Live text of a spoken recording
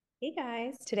Hey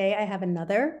guys, today I have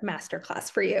another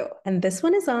masterclass for you, and this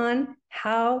one is on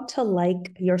how to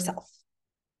like yourself.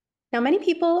 Now, many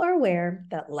people are aware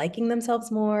that liking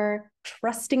themselves more,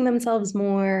 trusting themselves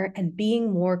more, and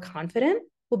being more confident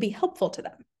will be helpful to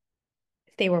them.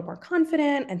 If they were more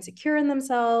confident and secure in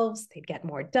themselves, they'd get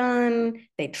more done,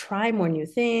 they'd try more new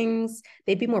things,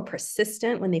 they'd be more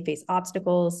persistent when they face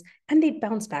obstacles, and they'd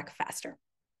bounce back faster.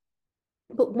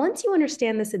 But once you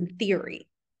understand this in theory,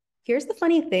 here's the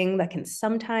funny thing that can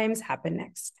sometimes happen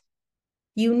next.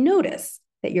 You notice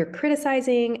that you're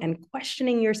criticizing and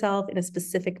questioning yourself in a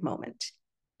specific moment.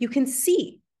 You can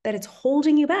see that it's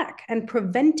holding you back and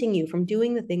preventing you from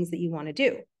doing the things that you want to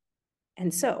do.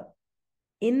 And so,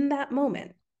 in that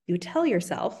moment, you tell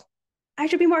yourself, I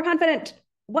should be more confident.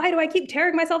 Why do I keep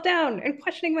tearing myself down and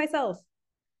questioning myself?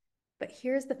 But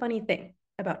here's the funny thing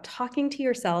about talking to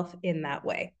yourself in that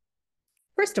way.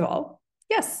 First of all,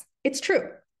 yes, it's true.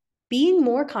 Being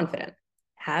more confident,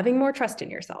 having more trust in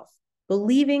yourself,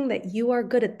 believing that you are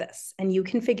good at this and you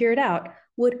can figure it out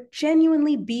would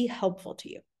genuinely be helpful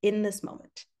to you in this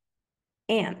moment.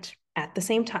 And at the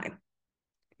same time,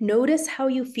 notice how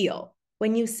you feel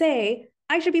when you say,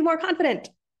 I should be more confident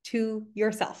to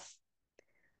yourself.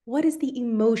 What is the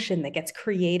emotion that gets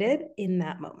created in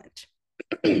that moment?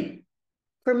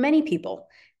 For many people,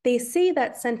 they say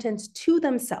that sentence to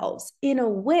themselves in a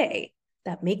way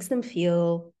that makes them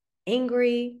feel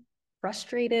angry,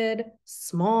 frustrated,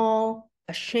 small,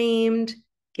 ashamed,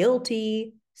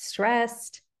 guilty,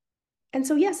 stressed. And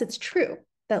so, yes, it's true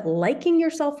that liking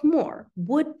yourself more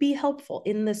would be helpful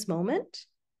in this moment.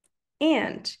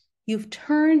 And you've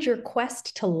turned your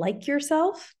quest to like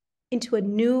yourself into a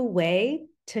new way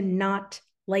to not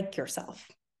like yourself.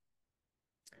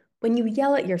 When you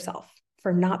yell at yourself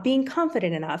for not being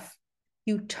confident enough,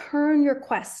 you turn your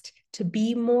quest to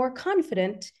be more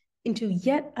confident into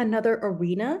yet another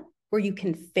arena where you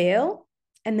can fail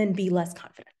and then be less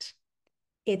confident.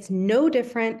 It's no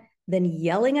different than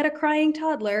yelling at a crying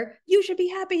toddler, you should be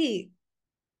happy.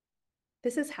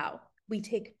 This is how we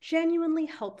take genuinely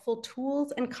helpful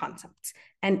tools and concepts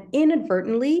and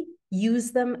inadvertently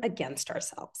use them against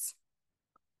ourselves.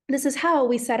 This is how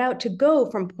we set out to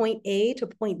go from point A to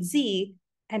point Z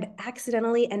and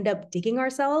accidentally end up digging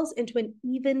ourselves into an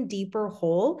even deeper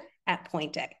hole at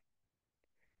point A.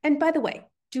 And by the way,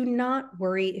 do not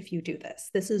worry if you do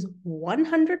this. This is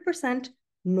 100%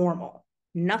 normal.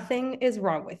 Nothing is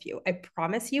wrong with you. I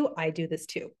promise you, I do this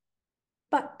too.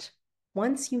 But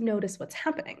once you notice what's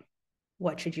happening,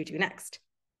 what should you do next?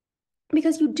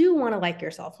 Because you do want to like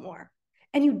yourself more.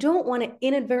 And you don't want to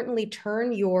inadvertently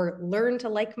turn your learn to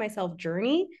like myself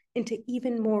journey into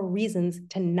even more reasons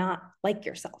to not like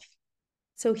yourself.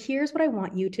 So here's what I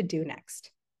want you to do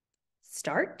next.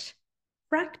 Start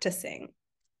practicing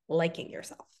liking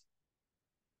yourself.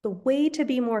 The way to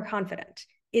be more confident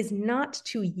is not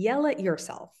to yell at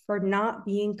yourself for not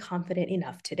being confident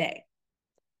enough today.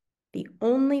 The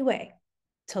only way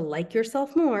to like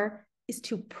yourself more is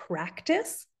to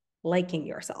practice liking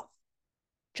yourself.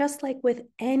 Just like with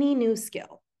any new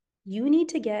skill, you need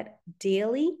to get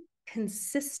daily,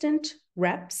 consistent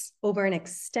reps over an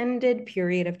extended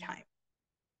period of time.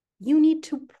 You need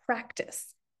to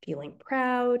practice feeling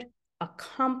proud,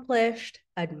 accomplished,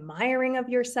 admiring of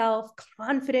yourself,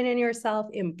 confident in yourself,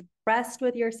 impressed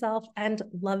with yourself, and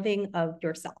loving of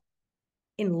yourself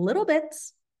in little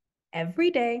bits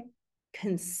every day,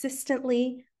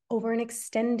 consistently over an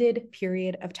extended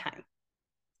period of time.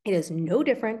 It is no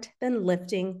different than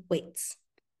lifting weights.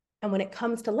 And when it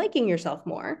comes to liking yourself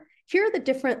more, here are the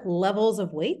different levels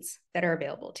of weights that are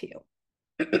available to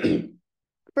you.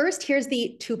 First, here's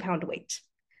the 2-pound weight.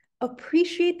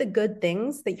 Appreciate the good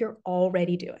things that you're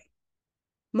already doing.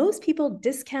 Most people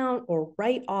discount or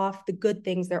write off the good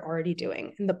things they're already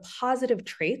doing and the positive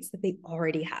traits that they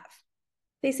already have.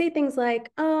 They say things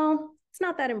like, oh, it's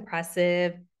not that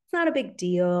impressive. It's not a big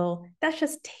deal. That's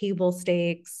just table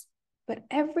stakes. But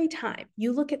every time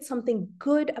you look at something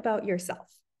good about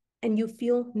yourself and you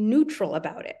feel neutral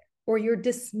about it, or you're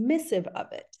dismissive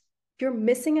of it, you're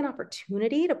missing an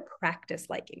opportunity to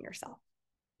practice liking yourself.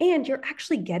 And you're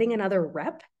actually getting another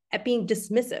rep at being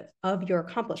dismissive of your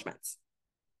accomplishments.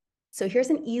 So here's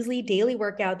an easy daily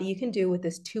workout that you can do with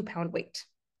this 2-pound weight.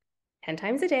 10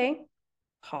 times a day,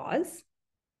 pause,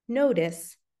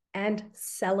 notice, and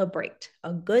celebrate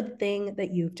a good thing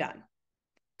that you've done.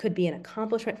 Could be an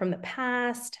accomplishment from the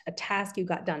past, a task you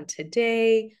got done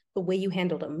today, the way you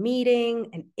handled a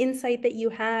meeting, an insight that you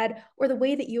had, or the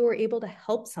way that you were able to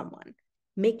help someone.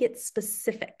 Make it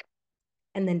specific.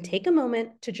 And then take a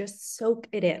moment to just soak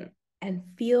it in and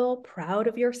feel proud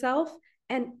of yourself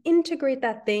and integrate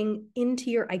that thing into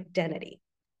your identity.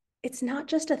 It's not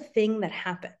just a thing that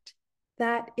happened.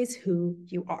 That is who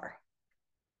you are.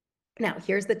 Now,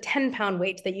 here's the 10-pound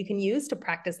weight that you can use to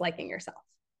practice liking yourself.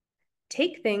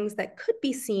 Take things that could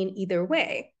be seen either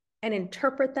way and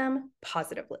interpret them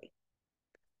positively.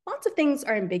 Lots of things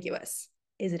are ambiguous.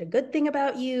 Is it a good thing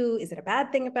about you? Is it a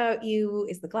bad thing about you?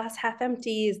 Is the glass half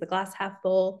empty? Is the glass half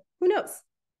full? Who knows?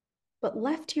 But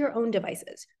left to your own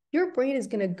devices, your brain is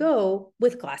going to go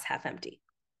with glass half empty.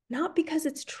 Not because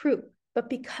it's true, but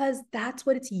because that's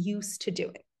what it's used to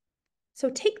doing. So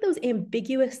take those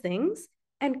ambiguous things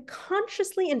and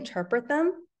consciously interpret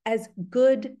them as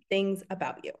good things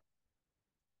about you.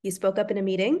 You spoke up in a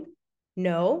meeting?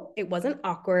 No, it wasn't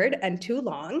awkward and too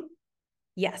long.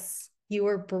 Yes, you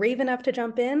were brave enough to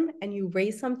jump in and you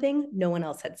raised something no one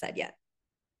else had said yet.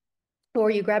 Or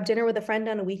you grabbed dinner with a friend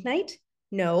on a weeknight?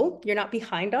 No, you're not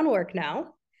behind on work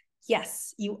now.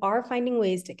 Yes, you are finding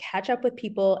ways to catch up with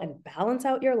people and balance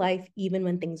out your life even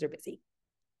when things are busy.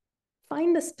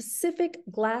 Find the specific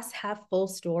glass half full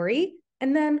story,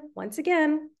 and then once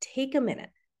again, take a minute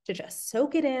to just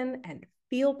soak it in and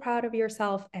feel proud of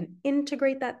yourself and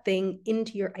integrate that thing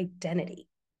into your identity.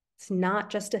 It's not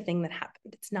just a thing that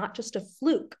happened. It's not just a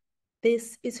fluke.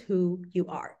 This is who you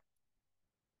are.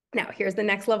 Now, here's the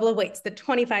next level of weights, the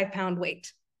 25-pound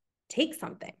weight. Take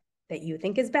something that you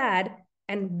think is bad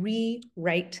and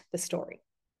rewrite the story.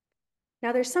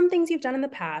 Now, there's some things you've done in the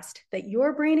past that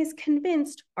your brain is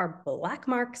convinced are black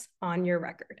marks on your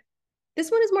record. This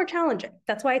one is more challenging.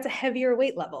 That's why it's a heavier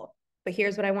weight level. But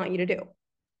here's what I want you to do.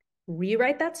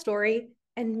 Rewrite that story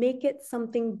and make it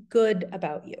something good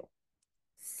about you.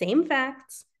 Same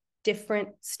facts, different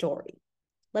story.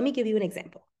 Let me give you an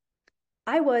example.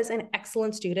 I was an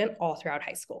excellent student all throughout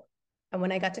high school. And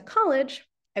when I got to college,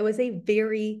 I was a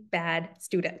very bad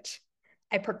student.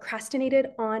 I procrastinated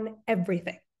on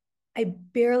everything. I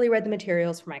barely read the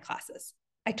materials for my classes.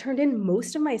 I turned in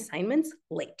most of my assignments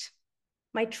late.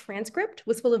 My transcript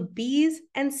was full of B's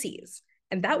and C's,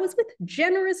 and that was with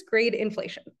generous grade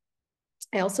inflation.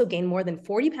 I also gained more than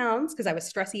 40 pounds because I was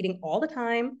stress eating all the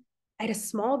time. I had a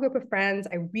small group of friends.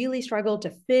 I really struggled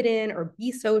to fit in or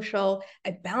be social.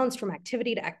 I bounced from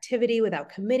activity to activity without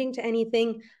committing to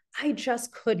anything. I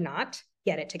just could not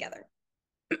get it together.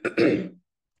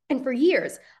 And for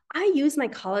years, I used my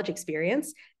college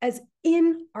experience as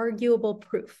inarguable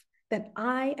proof that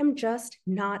I am just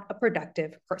not a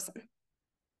productive person.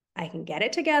 I can get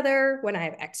it together when I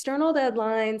have external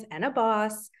deadlines and a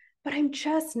boss, but I'm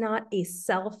just not a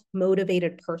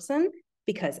self-motivated person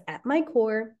because at my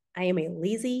core, I am a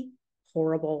lazy,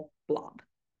 horrible blob.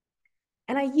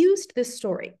 And I used this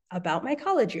story about my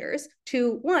college years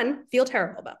to, one, feel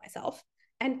terrible about myself,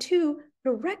 and two,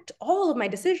 direct all of my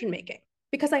decision-making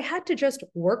because I had to just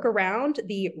work around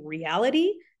the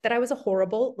reality that I was a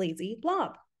horrible, lazy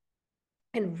blob.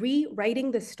 And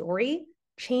rewriting this story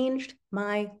changed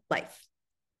my life.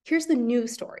 Here's the new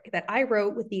story that I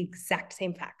wrote with the exact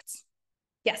same facts.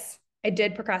 Yes, I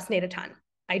did procrastinate a ton.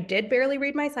 I did barely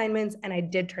read my assignments, and I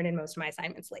did turn in most of my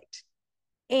assignments late.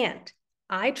 And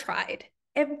I tried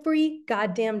every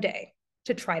goddamn day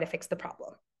to try to fix the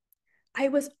problem. I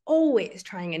was always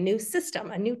trying a new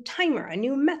system, a new timer, a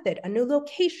new method, a new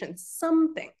location,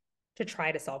 something to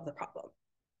try to solve the problem.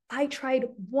 I tried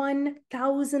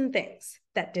 1,000 things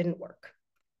that didn't work.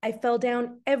 I fell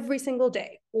down every single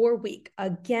day or week,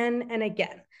 again and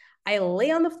again. I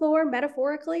lay on the floor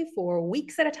metaphorically for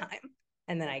weeks at a time,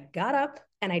 and then I got up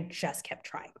and I just kept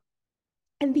trying.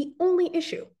 And the only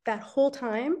issue that whole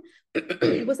time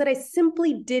was that I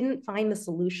simply didn't find the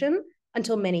solution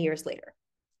until many years later.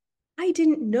 I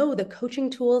didn't know the coaching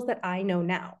tools that I know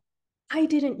now. I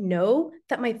didn't know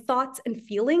that my thoughts and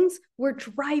feelings were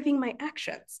driving my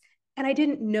actions. And I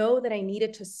didn't know that I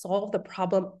needed to solve the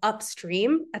problem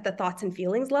upstream at the thoughts and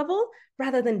feelings level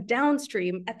rather than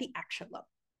downstream at the action level.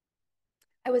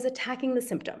 I was attacking the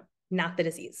symptom, not the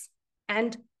disease.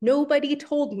 And nobody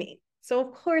told me. So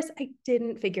of course I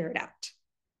didn't figure it out.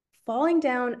 Falling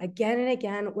down again and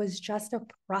again was just a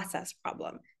process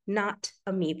problem, not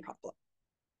a me problem.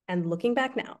 And looking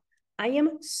back now, I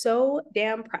am so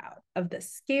damn proud of the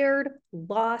scared,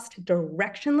 lost,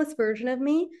 directionless version of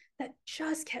me that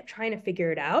just kept trying to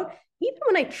figure it out, even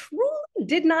when I truly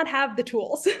did not have the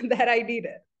tools that I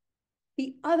needed.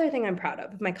 The other thing I'm proud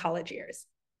of my college years,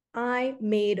 I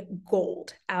made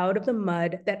gold out of the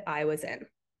mud that I was in.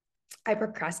 I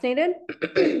procrastinated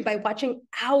by watching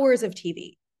hours of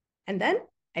TV. And then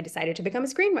I decided to become a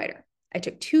screenwriter. I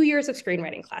took 2 years of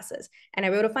screenwriting classes, and I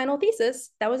wrote a final thesis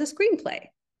that was a screenplay. It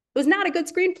was not a good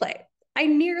screenplay. I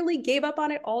nearly gave up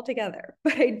on it altogether,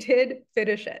 but I did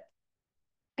finish it.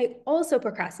 I also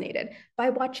procrastinated by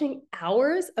watching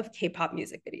hours of K-pop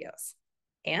music videos.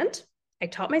 And I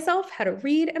taught myself how to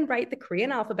read and write the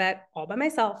Korean alphabet all by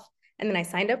myself. And then I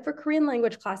signed up for Korean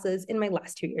language classes in my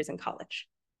last 2 years in college.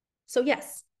 So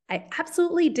yes, I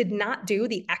absolutely did not do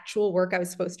the actual work I was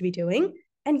supposed to be doing.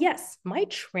 And yes, my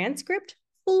transcript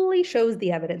fully shows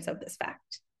the evidence of this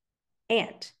fact.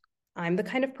 And I'm the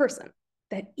kind of person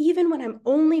that even when I'm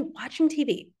only watching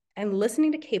TV and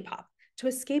listening to K-pop to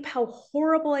escape how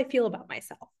horrible I feel about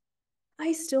myself,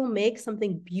 I still make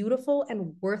something beautiful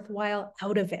and worthwhile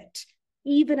out of it.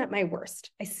 Even at my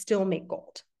worst, I still make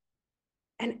gold.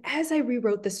 And as I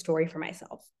rewrote this story for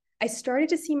myself, I started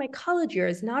to see my college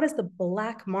years not as the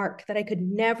black mark that I could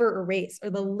never erase or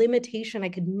the limitation I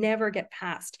could never get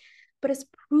past, but as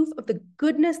proof of the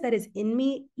goodness that is in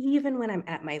me, even when I'm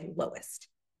at my lowest.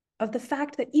 Of the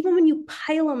fact that even when you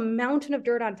pile a mountain of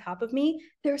dirt on top of me,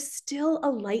 there's still a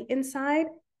light inside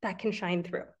that can shine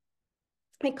through.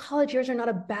 My college years are not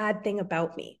a bad thing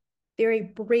about me. They're a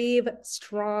brave,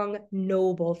 strong,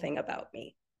 noble thing about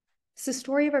me. It's the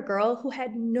story of a girl who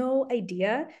had no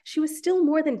idea she was still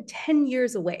more than 10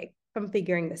 years away from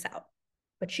figuring this out.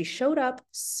 But she showed up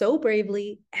so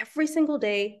bravely every single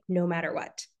day, no matter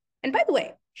what. And by the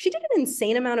way, she did an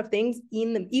insane amount of things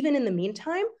even in the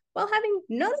meantime, while having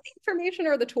none of the information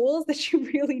or the tools that she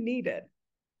really needed.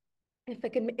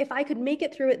 If I could make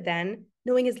it through it then,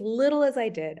 knowing as little as I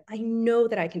did, I know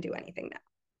that I can do anything now.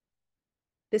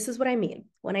 This is what I mean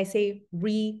when I say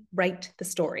rewrite the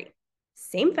story.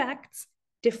 Same facts,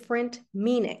 different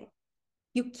meaning.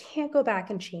 You can't go back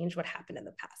and change what happened in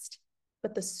the past,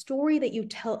 but the story that you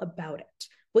tell about it,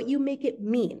 what you make it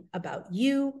mean about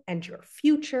you and your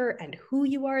future and who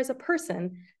you are as a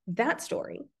person, that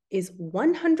story is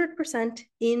 100%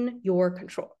 in your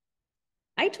control.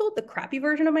 I told the crappy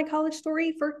version of my college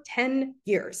story for 10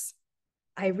 years.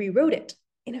 I rewrote it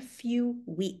in a few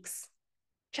weeks.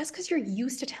 Just because you're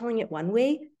used to telling it one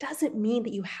way doesn't mean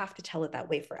that you have to tell it that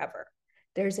way forever.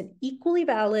 There's an equally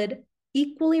valid,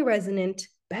 equally resonant,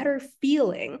 better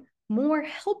feeling, more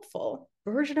helpful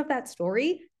version of that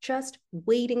story just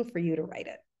waiting for you to write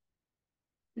it.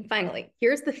 And finally,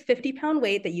 here's the 50-pound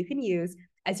weight that you can use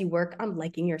as you work on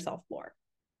liking yourself more.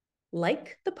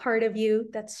 Like the part of you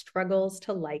that struggles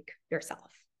to like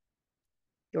yourself.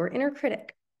 Your inner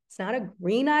critic. It's not a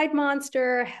green-eyed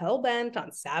monster hell-bent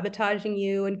on sabotaging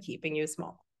you and keeping you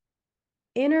small.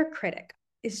 Inner critic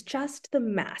is just the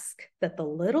mask that the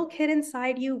little kid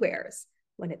inside you wears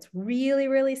when it's really,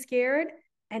 really scared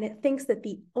and it thinks that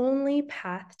the only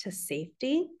path to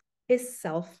safety is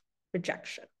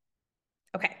self-rejection.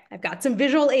 Okay, I've got some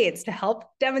visual aids to help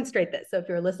demonstrate this. So if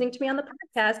you're listening to me on the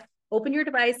podcast, open your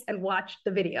device and watch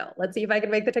the video. Let's see if I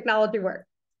can make the technology work.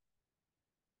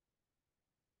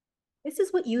 This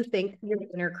is what you think your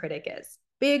inner critic is.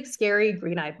 Big, scary,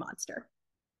 green-eyed monster.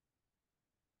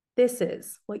 This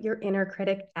is what your inner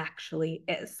critic actually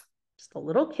is. Just a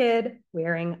little kid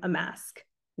wearing a mask.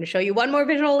 I'm gonna show you one more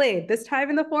visual aid, this time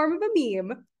in the form of a meme.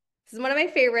 This is one of my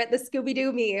favorite, the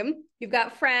Scooby-Doo meme. You've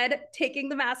got Fred taking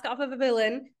the mask off of a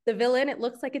villain. The villain, it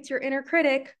looks like it's your inner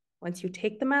critic. Once you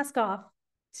take the mask off,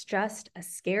 it's just a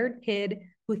scared kid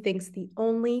who thinks the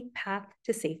only path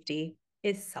to safety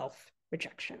is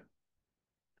self-rejection.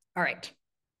 All right,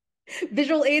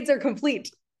 visual aids are complete.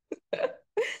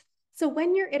 So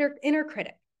when your inner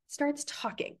critic starts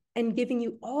talking and giving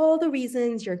you all the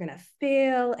reasons you're gonna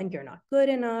fail and you're not good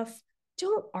enough,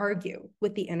 don't argue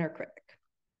with the inner critic.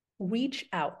 Reach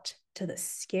out to the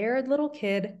scared little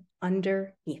kid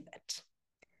underneath it.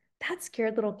 That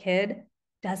scared little kid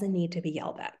doesn't need to be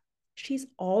yelled at. She's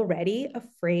already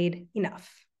afraid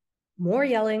enough. More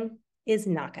yelling is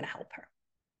not gonna help her.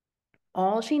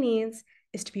 All she needs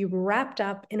is to be wrapped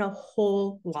up in a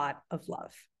whole lot of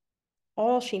love.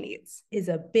 All she needs is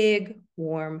a big,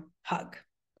 warm hug.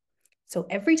 So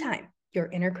every time your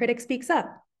inner critic speaks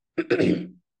up,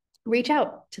 reach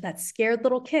out to that scared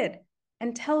little kid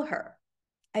and tell her,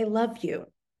 I love you.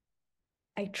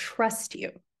 I trust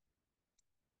you.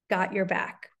 Got your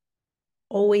back.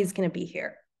 Always going to be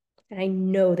here. And I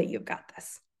know that you've got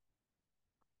this.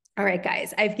 All right,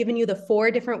 guys, I've given you the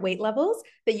 4 different weight levels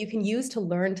that you can use to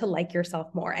learn to like yourself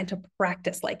more and to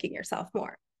practice liking yourself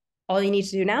more. All you need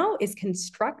to do now is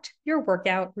construct your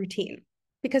workout routine.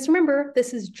 Because remember,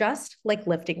 this is just like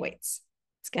lifting weights.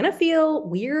 It's gonna feel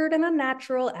weird and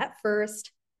unnatural at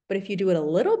first, but if you do it a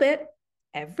little bit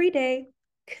every day,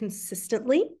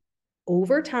 consistently,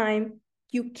 over time,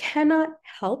 you cannot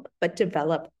help but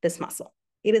develop this muscle.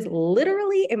 It is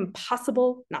literally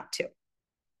impossible not to.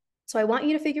 So I want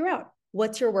you to figure out,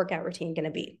 what's your workout routine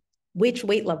gonna be? Which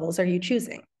weight levels are you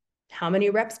choosing? How many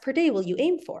reps per day will you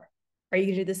aim for? Are you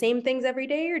going to do the same things every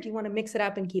day, or do you want to mix it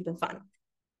up and keep it fun?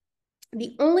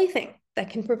 The only thing that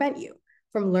can prevent you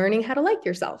from learning how to like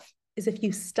yourself is if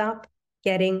you stop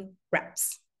getting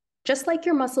reps. Just like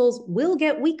your muscles will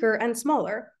get weaker and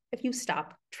smaller if you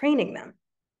stop training them.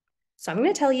 So I'm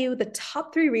going to tell you the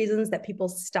top 3 reasons that people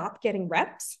stop getting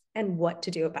reps and what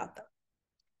to do about them.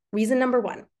 Reason number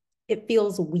 1, it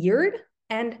feels weird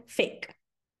and fake.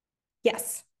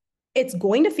 Yes, it's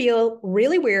going to feel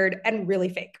really weird and really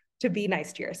fake to be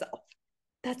nice to yourself.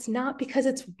 That's not because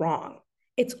it's wrong.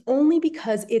 It's only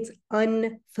because it's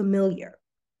unfamiliar.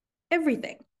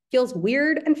 Everything feels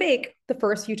weird and fake the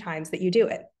first few times that you do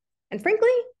it. And frankly,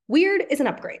 weird is an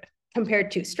upgrade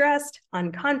compared to stressed,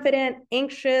 unconfident,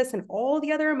 anxious, and all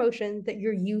the other emotions that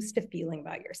you're used to feeling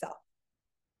about yourself.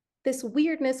 This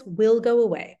weirdness will go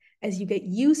away as you get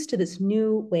used to this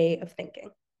new way of thinking.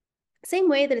 Same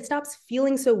way that it stops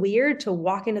feeling so weird to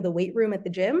walk into the weight room at the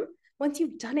gym once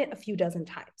you've done it a few dozen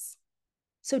times.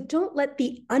 So don't let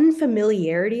the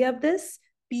unfamiliarity of this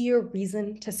be your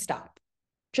reason to stop.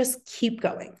 Just keep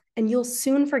going, and you'll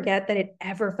soon forget that it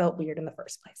ever felt weird in the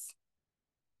first place.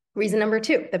 Reason number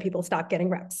 2 that people stop getting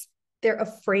reps. They're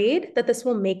afraid that this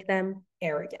will make them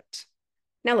arrogant.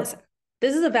 Now listen,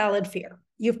 this is a valid fear.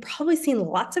 You've probably seen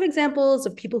lots of examples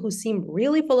of people who seem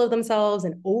really full of themselves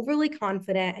and overly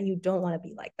confident, and you don't want to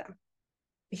be like them.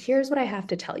 But here's what I have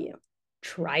to tell you.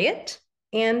 Try it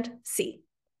and see.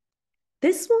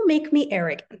 This will make me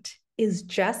arrogant is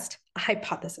just a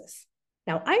hypothesis.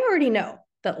 Now, I already know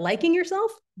that liking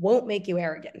yourself won't make you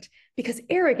arrogant because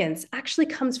arrogance actually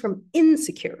comes from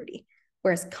insecurity,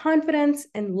 whereas confidence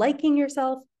and liking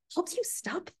yourself helps you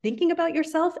stop thinking about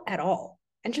yourself at all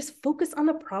and just focus on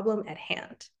the problem at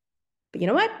hand. But you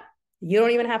know what? You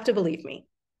don't even have to believe me.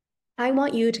 I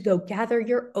want you to go gather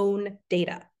your own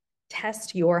data.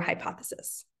 Test your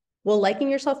hypothesis. Will liking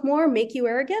yourself more make you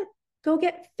arrogant? Go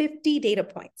get 50 data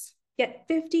points. Get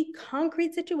 50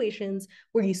 concrete situations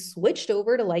where you switched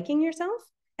over to liking yourself,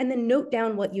 and then note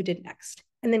down what you did next.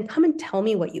 And then come and tell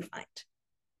me what you find.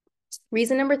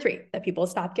 Reason number 3 that people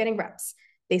stop getting reps.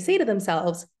 They say to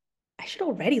themselves, I should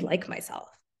already like myself.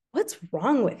 What's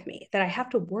wrong with me that I have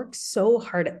to work so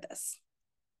hard at this?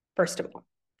 First of all,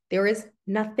 there is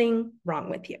nothing wrong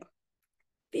with you.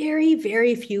 Very,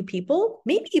 very few people,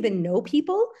 maybe even no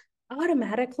people,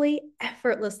 automatically,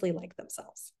 effortlessly like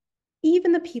themselves.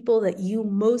 Even the people that you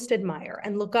most admire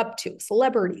and look up to,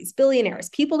 celebrities, billionaires,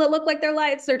 people that look like their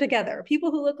lives are together,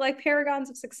 people who look like paragons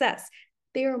of success,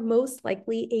 they are most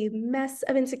likely a mess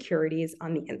of insecurities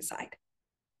on the inside.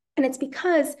 And it's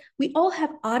because we all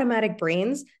have automatic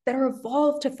brains that are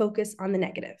evolved to focus on the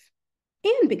negative.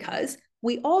 And because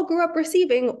we all grew up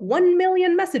receiving 1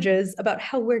 million messages about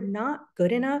how we're not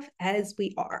good enough as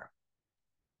we are.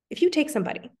 If you take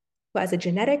somebody who has a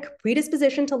genetic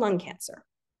predisposition to lung cancer,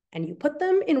 and you put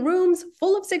them in rooms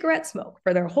full of cigarette smoke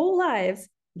for their whole lives,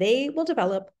 they will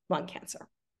develop lung cancer.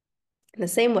 In the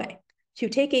same way, if you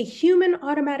take a human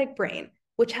automatic brain,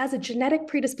 which has a genetic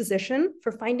predisposition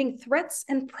for finding threats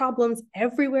and problems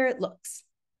everywhere it looks,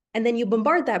 and then you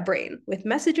bombard that brain with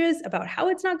messages about how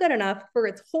it's not good enough for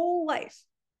its whole life,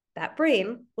 that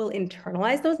brain will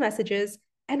internalize those messages,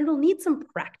 and it'll need some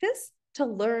practice to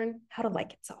learn how to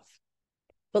like itself.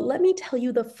 But let me tell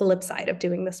you the flip side of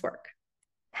doing this work.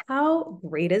 How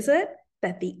great is it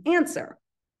that the answer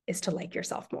is to like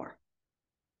yourself more?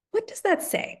 What does that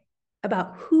say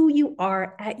about who you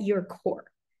are at your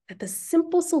core? That the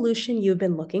simple solution you've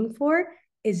been looking for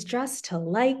is just to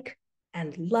like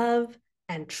and love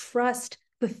and trust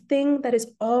the thing that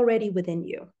is already within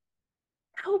you.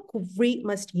 How great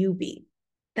must you be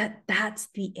that that's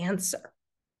the answer?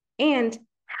 And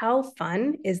how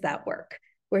fun is that work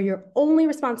where your only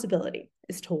responsibility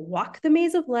is to walk the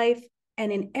maze of life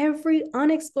and in every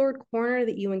unexplored corner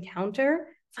that you encounter,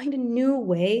 find a new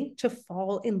way to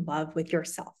fall in love with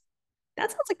yourself?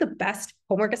 That sounds like the best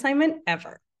homework assignment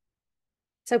ever.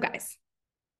 So guys,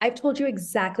 I've told you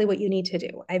exactly what you need to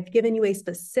do. I've given you a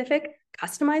specific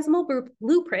customizable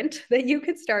blueprint that you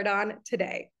could start on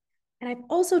today. And I've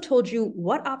also told you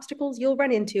what obstacles you'll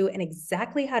run into and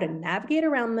exactly how to navigate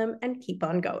around them and keep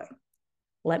on going.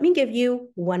 Let me give you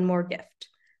one more gift: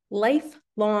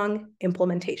 lifelong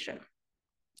implementation.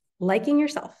 Liking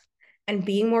yourself and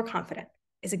being more confident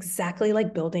is exactly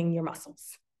like building your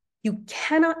muscles. You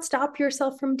cannot stop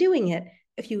yourself from doing it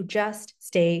if you just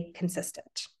stay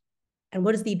consistent. And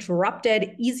what is the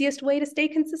drop-dead easiest way to stay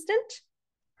consistent?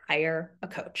 Hire a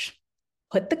coach.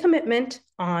 Put the commitment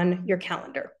on your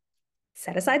calendar.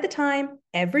 Set aside the time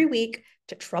every week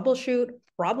to troubleshoot,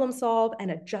 problem solve, and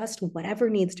adjust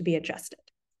whatever needs to be adjusted.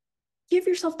 Give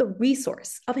yourself the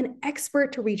resource of an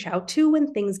expert to reach out to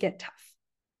when things get tough.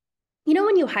 You know,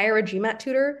 when you hire a GMAT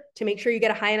tutor to make sure you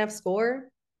get a high enough score,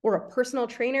 or a personal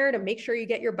trainer to make sure you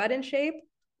get your butt in shape,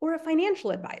 or a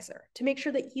financial advisor to make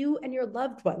sure that you and your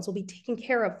loved ones will be taken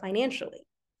care of financially.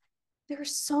 There are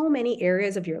so many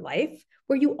areas of your life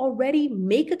where you already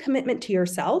make a commitment to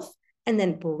yourself and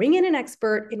then bring in an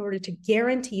expert in order to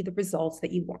guarantee the results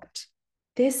that you want.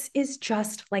 This is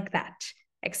just like that,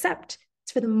 except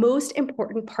it's for the most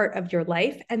important part of your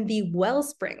life and the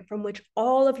wellspring from which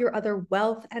all of your other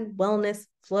wealth and wellness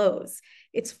flows.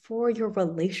 It's for your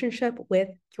relationship with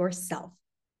yourself.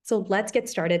 So let's get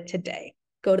started today.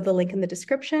 Go to the link in the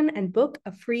description and book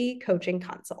a free coaching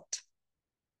consult.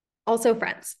 Also,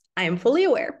 friends, I am fully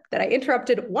aware that I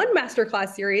interrupted one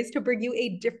masterclass series to bring you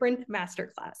a different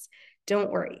masterclass.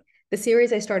 Don't worry. The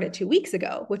series I started 2 weeks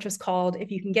ago, which was called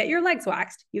If You Can Get Your Legs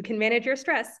Waxed, You Can Manage Your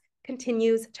Stress,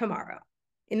 continues tomorrow.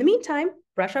 In the meantime,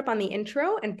 brush up on the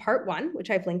intro and part 1, which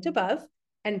I've linked above,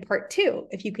 and part 2,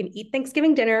 If You Can Eat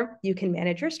Thanksgiving Dinner, You Can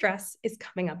Manage Your Stress, is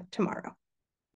coming up tomorrow.